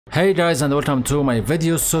Hey guys, and welcome to my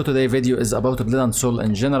video. So today video is about Blood and Soul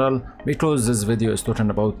in general, because this video is talking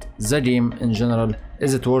about the game in general.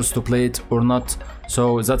 Is it worth to play it or not?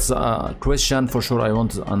 So that's a question for sure. I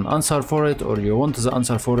want an answer for it, or you want the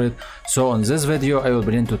answer for it. So in this video I will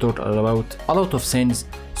begin to talk about a lot of things.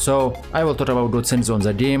 So I will talk about good things on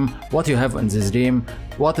the game, what you have in this game,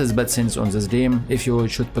 what is bad things on this game, if you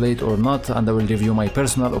should play it or not, and I will give you my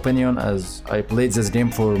personal opinion as I played this game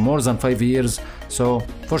for more than 5 years. So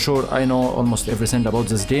for sure I know almost everything about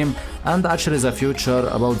this game, and actually the future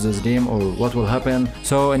about this game or what will happen.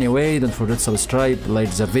 So anyway, don't forget to subscribe, like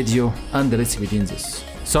the video, and let's begin this.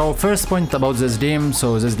 So first point about this game,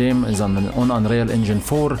 so this game is on Unreal Engine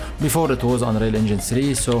 4, before it was Unreal Engine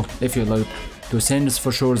 3. So if you like to things,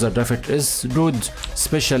 for sure the graphic is good,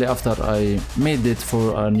 especially after I made it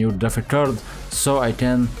for a new graphic card, so I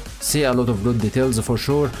can see a lot of good details for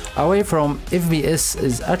sure. Away from FPS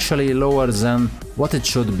is actually lower than what it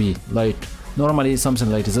should be. Like normally something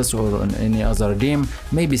like this or in any other game,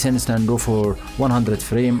 maybe things can go for 100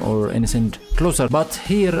 frame or anything closer, but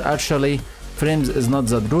here actually frames is not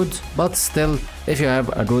that good. But still, if you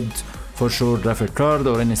have a good for sure graphic card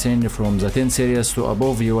or anything from the 10 series to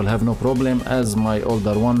above, you will have no problem, as my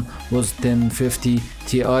older one was 1050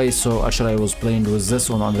 Ti. So actually I was playing with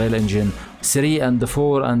this on Unreal Engine 3 and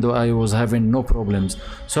 4 and I was having no problems.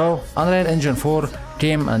 So Unreal Engine 4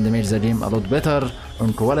 came and made the game a lot better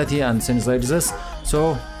on quality and things like this.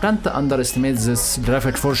 So can't underestimate this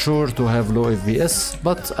graphic for sure to have low FPS,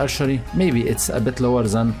 but actually maybe it's a bit lower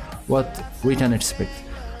than what we can expect.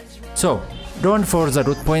 So going for the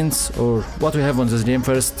good points or what we have on this game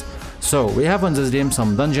first. So we have on this game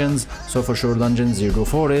some dungeons. So for sure dungeons, you go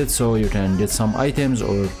for it so you can get some items,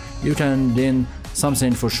 or you can gain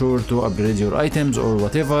something for sure to upgrade your items or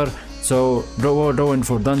whatever. So going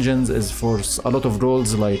for dungeons is for a lot of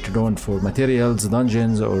goals, like going for materials,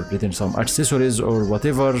 dungeons, or getting some accessories or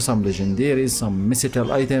whatever, some legendaries, some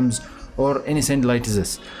mythical items, or anything like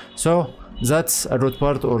this. So that's a good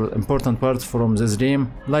part or important part from this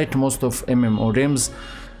game, like most of MMO games.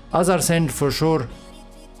 Other thing for sure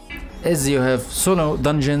is you have solo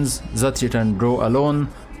dungeons that you can go alone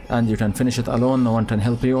and you can finish it alone, no one can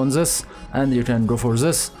help you on this, and you can go for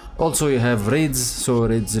this. Also you have raids, so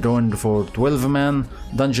raids going for 12 man,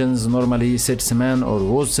 dungeons normally 6 man or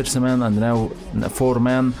was 6 man and now 4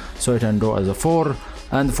 man, so you can go as a 4.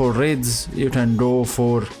 And for raids you can go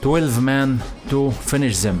for 12 man to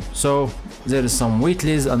finish them. So there is some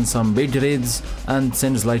weeklies and some big raids and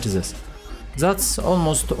things like this. That's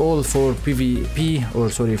almost all for PvP, or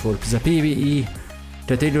sorry, for the PvE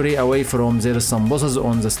category. Away from there is some bosses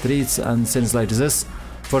on the streets and things like this.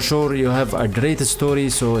 For sure you have a great story,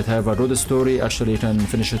 so it have a good story. Actually you can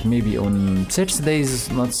finish it maybe on 6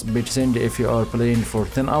 days, not big thing if you are playing for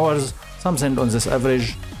 10 hours, something on this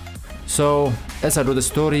average. So it's a good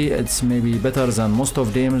story. It's maybe better than most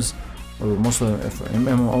of games, or most of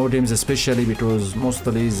MMO games especially, because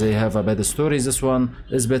mostly they have a bad story. This one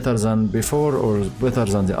is better than before or better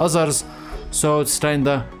than the others, so it's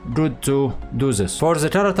kinda good to do this. For the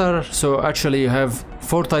character, so actually you have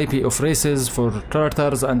 4 types of races for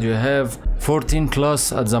characters and you have 14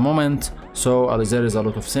 class at the moment. So there is a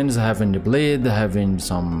lot of things, having the blade, having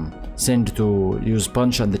some thing to use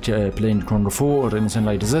punch and playing kung fu or anything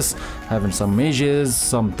like this, having some mages,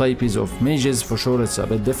 some types of mages. For sure it's a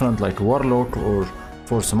bit different, like warlock or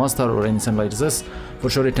force master or anything like this. For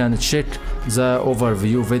sure you can check the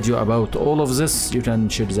overview video about all of this, you can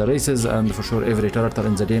check the races and for sure every character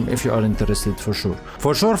in the game if you are interested.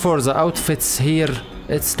 For sure for the outfits here,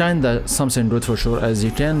 it's kinda something good for sure, as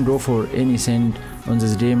you can go for anything on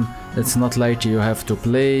this game. It's not like you have to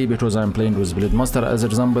play, because I'm playing with Blade Master as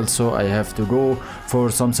example, so I have to go for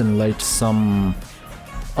something like some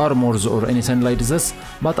armors or anything like this,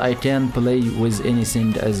 but I can play with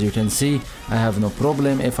anything. As you can see, I have no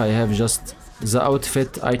problem. If I have just the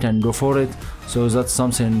outfit, I can go for it. So that's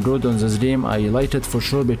something good on this game. I like it for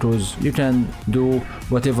sure, because you can do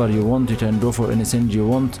whatever you want, you can go for anything you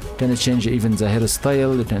want, you can change even the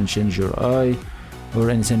hairstyle, you can change your eye or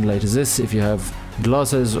anything like this if you have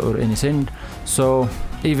glasses or anything. So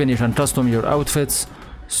even you can custom your outfits.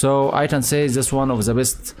 So I can say this one of the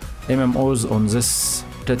best MMOs on this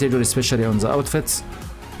category, especially on the outfits.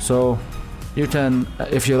 So you can,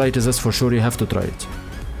 if you like this, for sure you have to try it.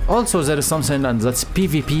 Also there is something, and that's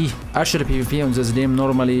PvP. Actually PvP on this game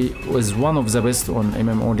normally was one of the best on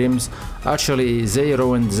MMO games. Actually they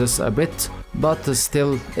ruined this a bit, but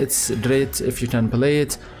still it's great if you can play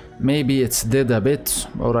it. maybe it's dead a bit,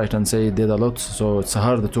 or I can say dead a lot, so it's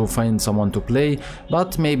hard to find someone to play,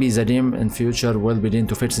 but maybe the game in future will begin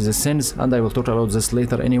to fix the sins, and I will talk about this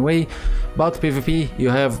later anyway. But PvP, you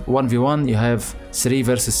have 1v1, you have 3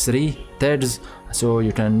 versus 3 TEDs, so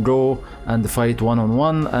you can go and fight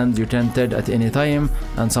one-on-one, and you can TED at any time,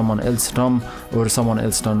 and someone else come, or someone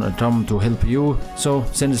else can come to help you, so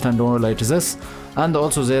sins can do like this. And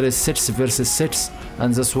also there is 6 versus 6,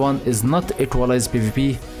 and this one is not equalized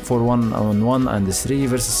PvP for 1-on-1, and 3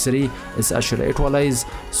 versus 3 is actually equalized,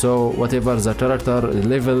 so whatever the character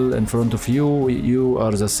level in front of you, you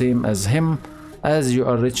are the same as him, as you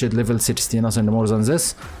are reached level 60, nothing more than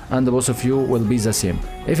this, and both of you will be the same.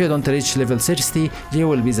 If you don't reach level 60, you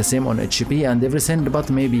will be the same on HP and everything, but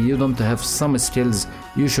maybe you don't have some skills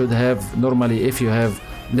you should have normally if you have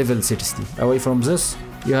level 60. Away from this,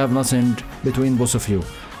 you have nothing between both of you.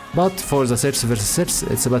 But for the 6 versus 6,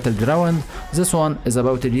 it's a battleground. This one is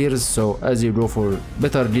about gears, so as you go for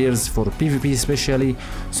better gears for PvP especially,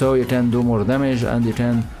 so you can do more damage and you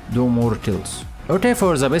can do more kills. Okay,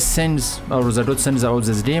 for the best things or the good things about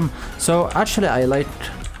this game, so actually I like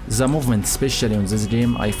the movement, especially on this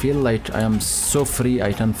game. I feel like I am so free,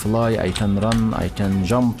 I can fly, I can run, I can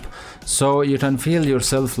jump, so you can feel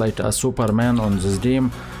yourself like a Superman on this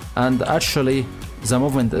game. And actually the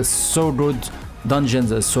movement is so good,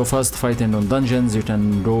 dungeons is so fast, fighting on dungeons, you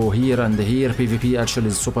can go here and here, PvP actually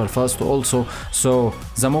is super fast also, so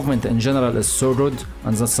the movement in general is so good,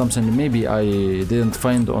 and that's something maybe I didn't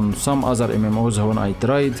find on some other MMOs when I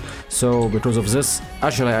tried. So because of this,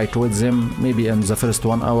 actually I quit them maybe in the first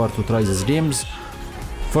 1 hour to try these games.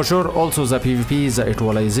 For sure, also the PvP, the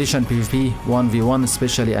equalization PvP, 1v1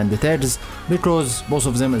 especially, and the tags, because both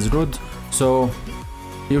of them is good, so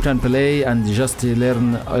you can play and just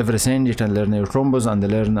learn everything. You can learn your combos and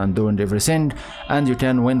learn and doing everything, and you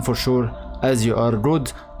can win for sure as you are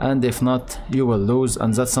good, and if not you will lose,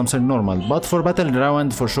 and that's something normal. But for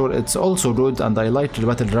battleground for sure it's also good, and I like the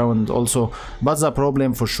battleground also, but the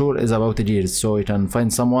problem for sure is about the gears. So you can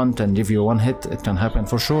find someone can give you 1 hit, it can happen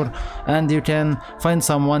for sure, and you can find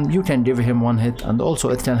someone you can give him 1 hit, and also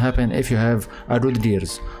it can happen if you have a good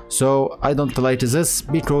gears. So I don't like this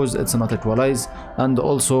because it's not equalized, and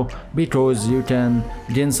also because you can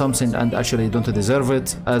gain something and actually don't deserve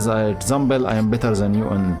it. As an example, I am better than you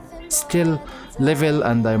on skill level,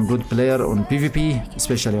 and I'm good player on PvP,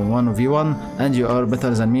 especially on 1v1, and you are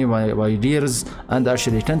better than me by years, and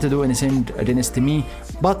actually can't do anything against me,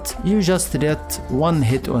 but you just get 1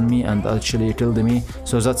 hit on me and actually killed me,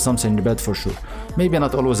 so that's something bad for sure. Maybe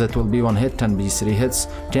not always it will be 1 hit, can be 3 hits,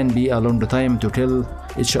 can be a long time to kill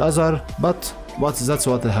each other, but that's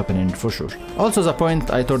what is happening for sure. Also the point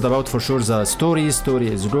I talked about for sure, the story is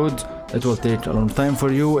good. It will take a long time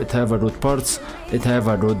for you, it have a good parts, it have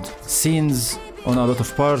a good scenes on a lot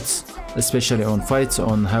of parts, especially on fights,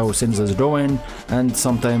 on how things is going, and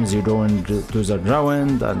sometimes you go into the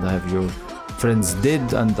ground and have your friends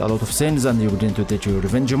dead and a lot of things, and you begin to take your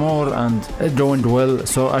revenge more, and it going well.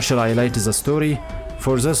 So actually I like the story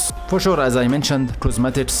for this. For sure, as I mentioned,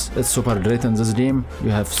 cosmetics is super great in this game. You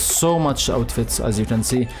have so much outfits, as you can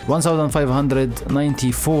see,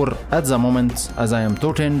 1594 at the moment as I am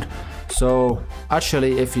talking. So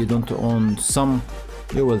actually if you don't own some,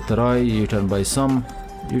 you will try, you can buy some,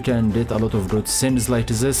 you can get a lot of good things like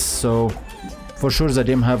this. So for sure the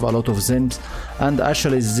game have a lot of things, and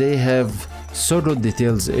actually they have so good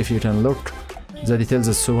details. If you can look, the details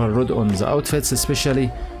is super good on the outfits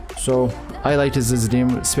especially. So I like this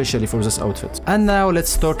game especially for this outfit. And now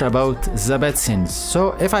let's talk about the bad things.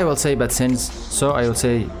 So if I will say bad things, so I will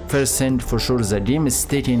say first thing, for sure the game is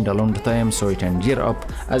taking a long time so you can gear up.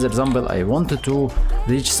 As example, I wanted to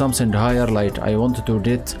reach something higher, like I wanted to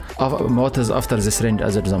get what is after this range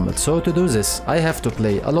as example. So to do this I have to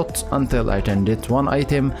play a lot until I can get 1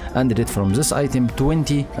 item, and get from this item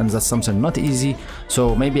 20, and that's something not easy.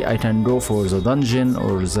 So maybe I can go for the dungeon,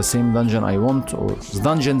 or the same dungeon I want, or the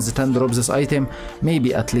dungeons can drop this item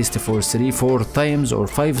maybe at least for 3-4 times or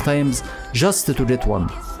 5 times just to get 1,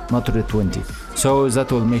 not to get 20. So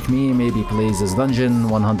that will make me maybe play this dungeon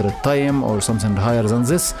 100 times or something higher than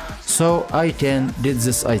this, so I can get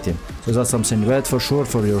this item. So that's something bad for sure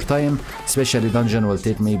for your time, especially dungeon will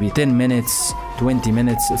take maybe 10 minutes, 20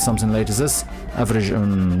 minutes, something like this, average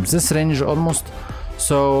on this range almost.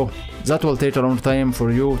 So that will take a long time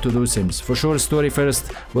for you to do things. For sure story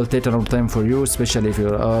first will take a long time for you, especially if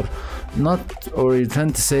you are not, or you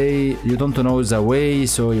can't say you don't know the way,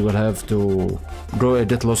 so you will have to go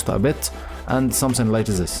get lost a bit. and something like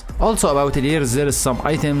this. Also about here, there is some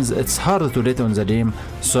items it's hard to get on the game,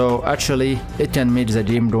 so actually it can make the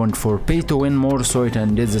game don't for pay to win more, so it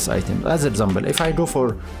can get this item. As example, if I go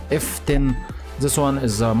for F10, this one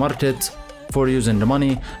is market for using the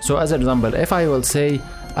money. So as example, if I will say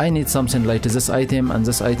I need something like this item, and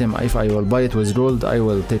this item if I will buy it with gold I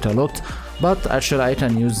will take a lot, but actually I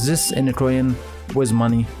can use this in a coin with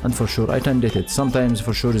money, and for sure I can get it. Sometimes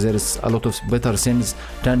for sure there is a lot of better things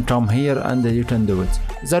can come here and you can do it.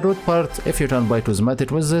 The good part, if you can buy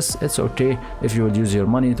cosmetic with this, it's okay. If you will use your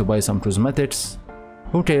money to buy some cosmetics,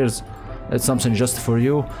 who cares, it's something just for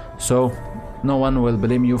you, so no one will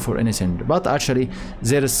blame you for anything. But actually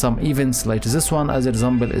there is some events like this one, as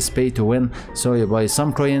example is pay to win, so you buy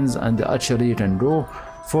some coins and actually you can go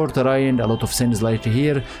for trying a lot of things like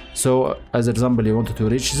here. So as example, you wanted to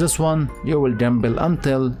reach this one, you will gamble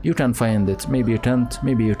until you can find it. Maybe you can't,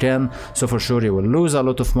 maybe you can, so for sure you will lose a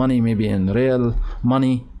lot of money, maybe in real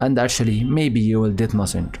money, and actually maybe you will get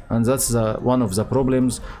nothing, and that's one of the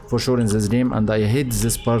problems for sure in this game, and I hate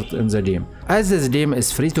this part in the game. As this game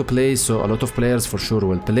is free to play, so a lot of players for sure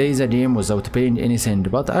will play the game without paying anything,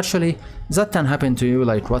 but actually that can happen to you,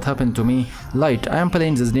 like what happened to me. Like I am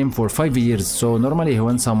playing this game for 5 years, so normally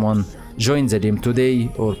when someone joins the game today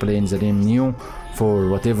or playing the game new for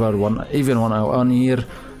whatever, even one year,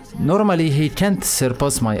 normally he can't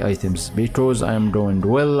surpass my items because I am doing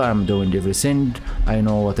well, I'm doing everything, I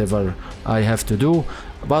know whatever I have to do,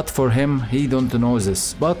 but for him he don't know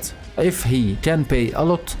this. But if he can pay a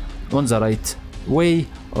lot on the right way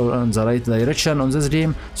or on the right direction on this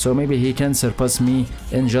game, so maybe he can surpass me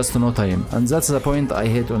in just no time, and that's the point I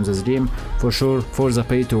hate on this game for sure, for the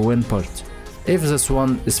pay to win part. If this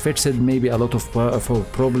one is fixed, maybe a lot of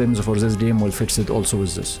problems for this game will fix it also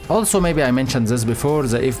with this. Also maybe I mentioned this before,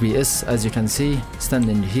 the FPS, as you can see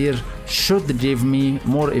standing here, should give me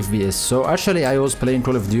more FPS. So actually I was playing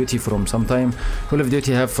Call of Duty from some time. Call of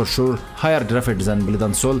Duty have for sure higher graphics than Blood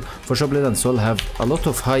and Soul. For sure Blood and Soul have a lot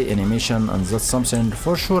of high animation, and that's something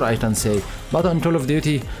for sure I can say. But on Call of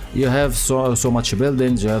Duty you have so much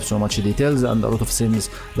buildings, you have so much details and a lot of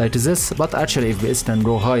things like this, but actually FPS can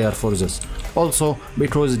go higher for this. Also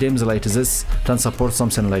because games like this can support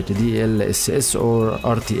something like DLSS or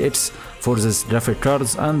RTX for this graphic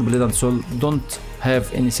cards, and Blood and Soul don't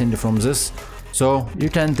have anything from this, so you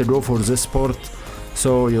can't go for this port,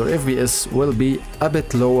 so your FPS will be a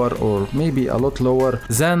bit lower or maybe a lot lower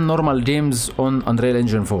than normal games on Unreal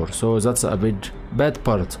Engine 4, so that's a bit bad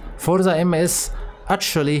part. For the MS,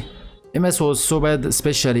 actually MS was so bad,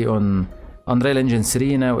 especially on Unreal Engine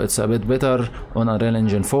 3. Now it's a bit better on Unreal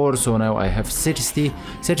Engine 4, so now I have 60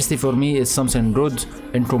 for me is something good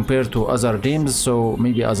in compared to other games. So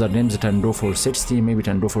maybe other games can go for 60, maybe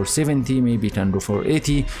can go for 70, maybe can go for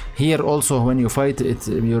 80. Here also when you fight it,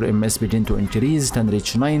 your MS begin to increase, can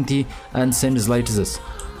reach 90 and things like this.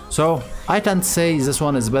 So I can't say this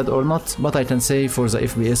one is bad or not, but I can say for the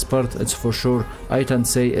FPS part, it's for sure I can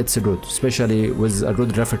say it's good, especially with a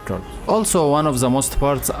good graphic card. Also one of the most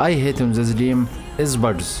parts I hate in this game is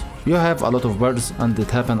bugs. You have a lot of bugs and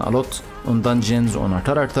it happen a lot on dungeons, on a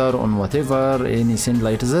character, on whatever, anything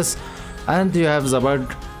like this, and you have the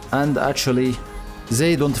bug and actually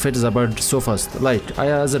they don't fit the bug so fast. Like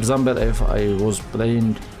as example, if I was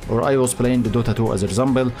playing the Dota 2 as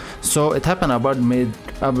example, so it happened a bug made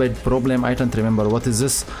a big problem, I can't remember what is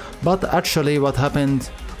this, but actually what happened,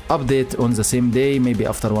 update on the same day, maybe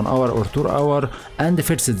after 1 hour or 2 hours, and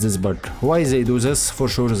fixed this bug. Why they do this? For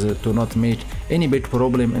sure to not make any big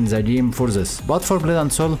problem in the game for this. But for Blood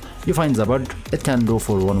and Soul, you find the bug, it can go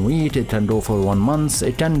for 1 week, it can go for 1 month,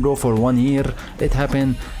 it can go for 1 year, it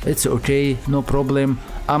happened, it's okay, no problem.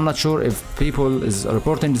 I'm not sure if people is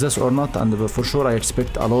reporting this or not, and for sure I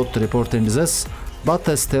expect a lot reporting this, but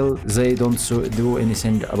still they don't do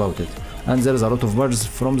anything about it. And there is a lot of bugs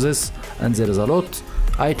from this, and there is a lot.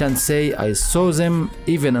 I can say I saw them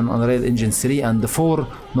even in Unreal Engine 3 and 4,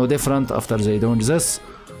 no different after they doing this,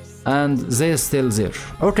 and they still there.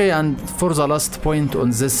 Okay, and for the last point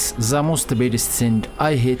on this, the most biggest thing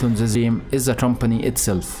I hate on this game is the company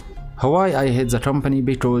itself. Why I hate the company?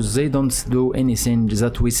 Because they don't do anything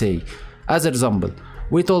that we say. As example,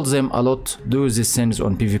 we told them a lot, do these things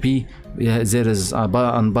on PvP, there is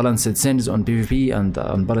unbalanced things on PvP and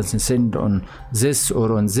unbalanced things on this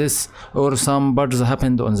or on this, or some bugs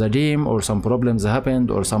happened on the game, or some problems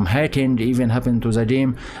happened, or some hacking even happened to the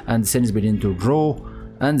game, and things begin to grow,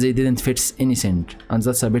 and they didn't fix anything, and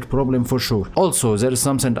that's a big problem for sure. Also, there is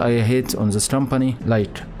something I hate on this company,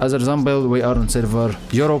 like as example, we are on server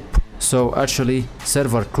Europe, so actually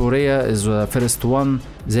server Korea is the first one.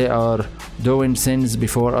 They are doing things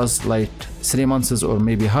before us like 3 months or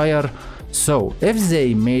maybe higher, So if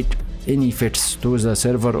they made any fix to the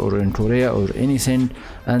server or in Korea or anything,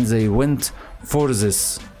 and they went for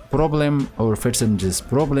this problem or fixing this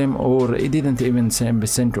problem, or it didn't even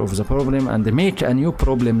 10% of the problem and they make a new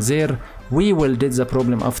problem there, we will get the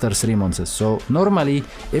problem after 3 months. So normally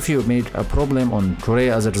if you made a problem on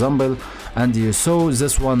Korea as example and you saw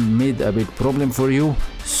this one made a big problem for you,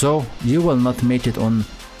 so you will not make it on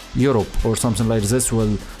Europe or something like this,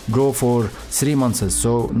 will go for 3 months.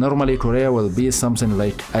 So normally Korea will be something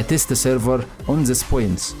like a test server on this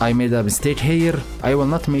points. I made a mistake here, I will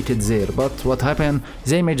not make it there, but what happened,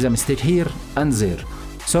 they made the mistake here and there.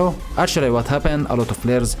 So actually what happened, a lot of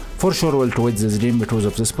players for sure will quit this game because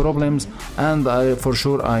of these problems, and for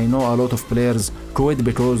sure I know a lot of players quit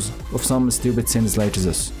because of some stupid things like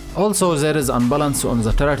this. Also there is unbalance on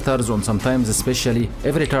the characters, on sometimes especially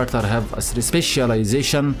every character have a 3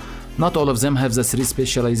 specialization. Not all of them have the 3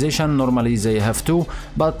 specialization, normally they have 2,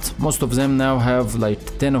 but most of them now have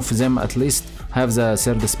like 10 of them at least have the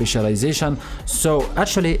 3rd specialization. So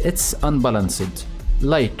actually it's unbalanced.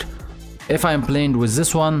 Like if I'm playing with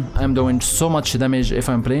this one, I'm doing so much damage. If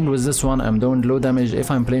I'm playing with this one, I'm doing low damage. If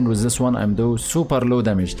I'm playing with this one, I'm doing super low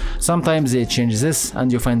damage. Sometimes they change this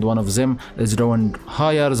and you find one of them is doing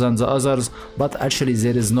higher than the others, but actually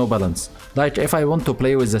there is no balance. Like if I want to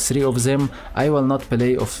play with the 3 of them, I will not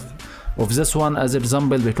play of this one as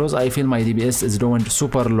example because I feel my DPS is doing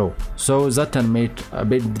super low. So that can make a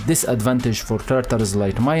big disadvantage for characters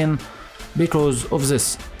like mine. Because of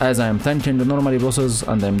this, as I am tanking the normally bosses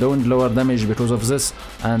and I'm doing lower damage because of this,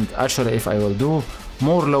 and actually if I will do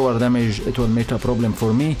more lower damage it will make a problem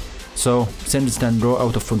for me. So things can go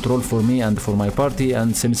out of control for me and for my party,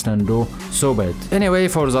 and things can go so bad. Anyway,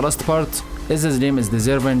 for the last part, is this game is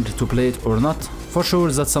deserving to play it or not? For sure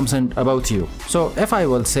that's something about you. So if I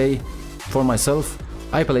will say for myself,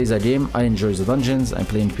 I play the game, I enjoy the dungeons, I'm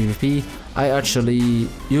playing PvP. I actually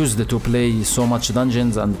used to play so much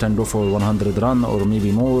dungeons and can go for 100 run or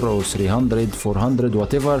maybe more, or 300, 400,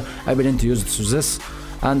 whatever. I didn't use this,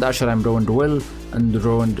 and actually I'm doing well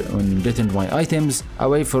and getting my items.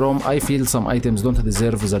 Away from, I feel some items don't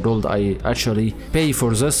deserve the gold I actually pay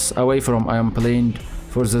for this. Away from, I am playing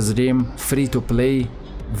for this game free to play,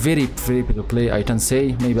 very free to play I can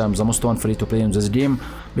say. Maybe I'm the most one free to play in this game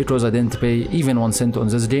because I didn't pay even 1 cent on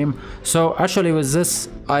this game. So actually with this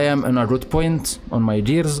I am in a good point on my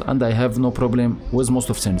gears and I have no problem with most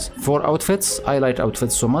of things. For outfits, I like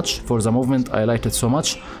outfits so much. For the movement, I like it so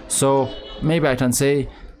much. So maybe I can say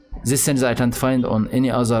these things I can't find on any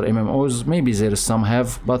other MMOs. Maybe there is some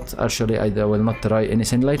have, but actually I will not try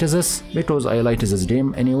anything like this because I like this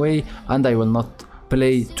game anyway and I will not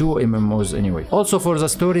play 2 MMOs anyway. Also for the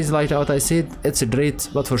stories, like what I said, it's great,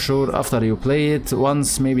 but for sure after you play it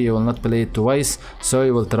once, maybe you will not play it twice, so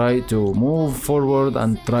you will try to move forward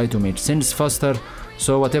and try to make things faster.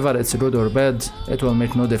 So whatever it's good or bad, it will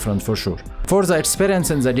make no difference for sure. For the experience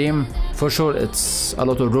in the game, for sure it's a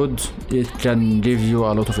lot of good. It can give you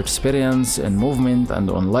a lot of experience and movement and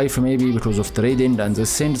on life maybe because of trading and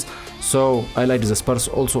these things. So I like this part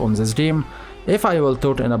also on this game. If I will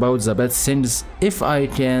talk about the bad things, if I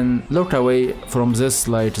can look away from this,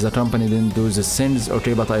 like the company didn't do these things,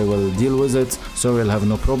 okay, but I will deal with it, so you'll have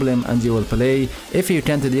no problem and you will play. If you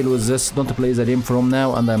can't deal with this, don't play the game from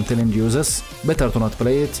now, and I'm telling you this, better to not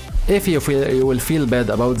play it. If you will feel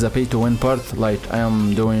bad about the pay to win part, like I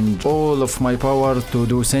am doing all of my power to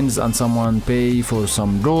do things and someone pay for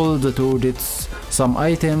some gold to get some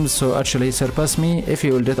items, so actually surpass me. If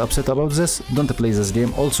you will get upset about this, don't play this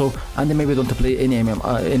game also, and maybe don't play any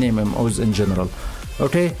MMOs in general.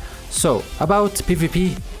 Okay, so about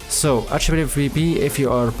PvP. So actually PvP, if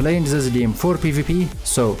you are playing this game for PvP,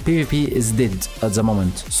 so PvP is dead at the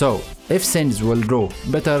moment. So if things will go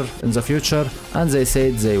better in the future, and they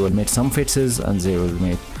said they will make some fixes and they will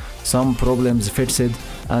make some problems fixed,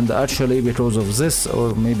 and actually because of this,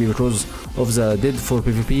 or maybe because of the dead for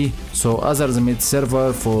PvP, so others made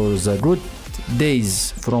server for the good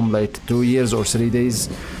days from like 2 years or 3 days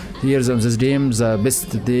years on this game, the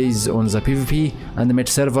best days on the PvP, and made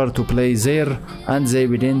server to play there, and they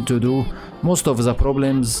begin to do most of the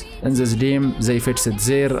problems in this game. They fixed it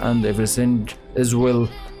there and everything is well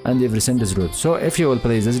and everything is good. So if you will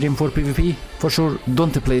play this game for PvP, for sure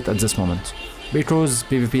don't play it at this moment, because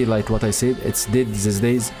PvP, like what I said, it's dead these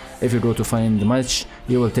days. If you go to find the match,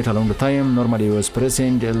 you will take a long time. Normally you was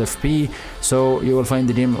pressing LFP, so you will find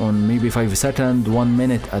the game on maybe 5 seconds, 1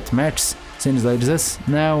 minute at max. things like this.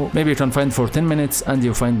 Now maybe you can find for 10 minutes and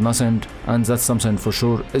you find nothing, and that's something for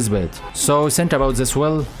sure is bad. So think about this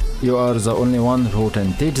well. You are the only one who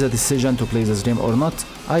can take the decision to play this game or not.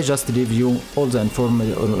 I just give you all the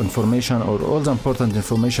information or all the important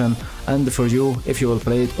information, and for you, if you will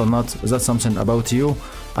play it or not, that's something about you.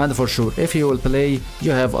 And for sure, if you will play,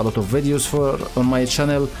 you have a lot of videos on my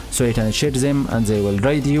channel, so you can share them and they will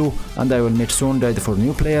guide you, and I will make soon guide for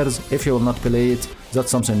new players. If you will not play it,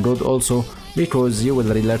 that's something good also, because you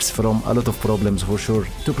will relax from a lot of problems for sure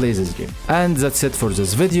to play this game. And that's it for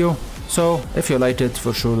this video. So if you liked it,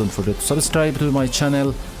 for sure don't forget to subscribe to my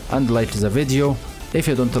channel and like the video. If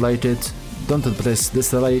you don't like it, don't press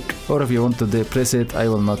dislike, or if you want to press it, I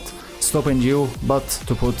will not stopping you, but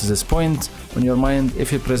to put this point on your mind,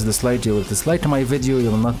 if you press dislike, you will dislike my video, you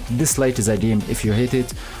will not dislike the game if you hate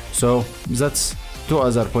it. So that's two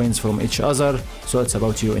other points from each other, so it's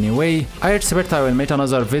about you anyway. I expect I will make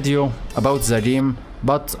another video about the game,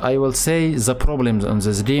 but I will say the problems on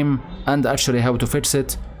this game and actually how to fix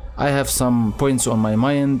it. I have some points on my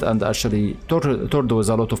mind, and actually talked with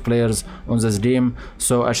a lot of players on this game,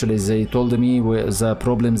 so actually they told me the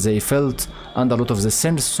problems they felt and a lot of the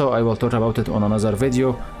things, so I will talk about it on another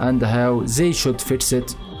video and how they should fix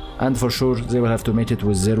it, and for sure they will have to make it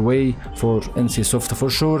with their way for NCSoft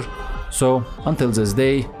for sure. So until this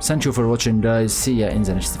day, thank you for watching guys, see ya in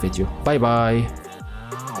the next video, bye bye.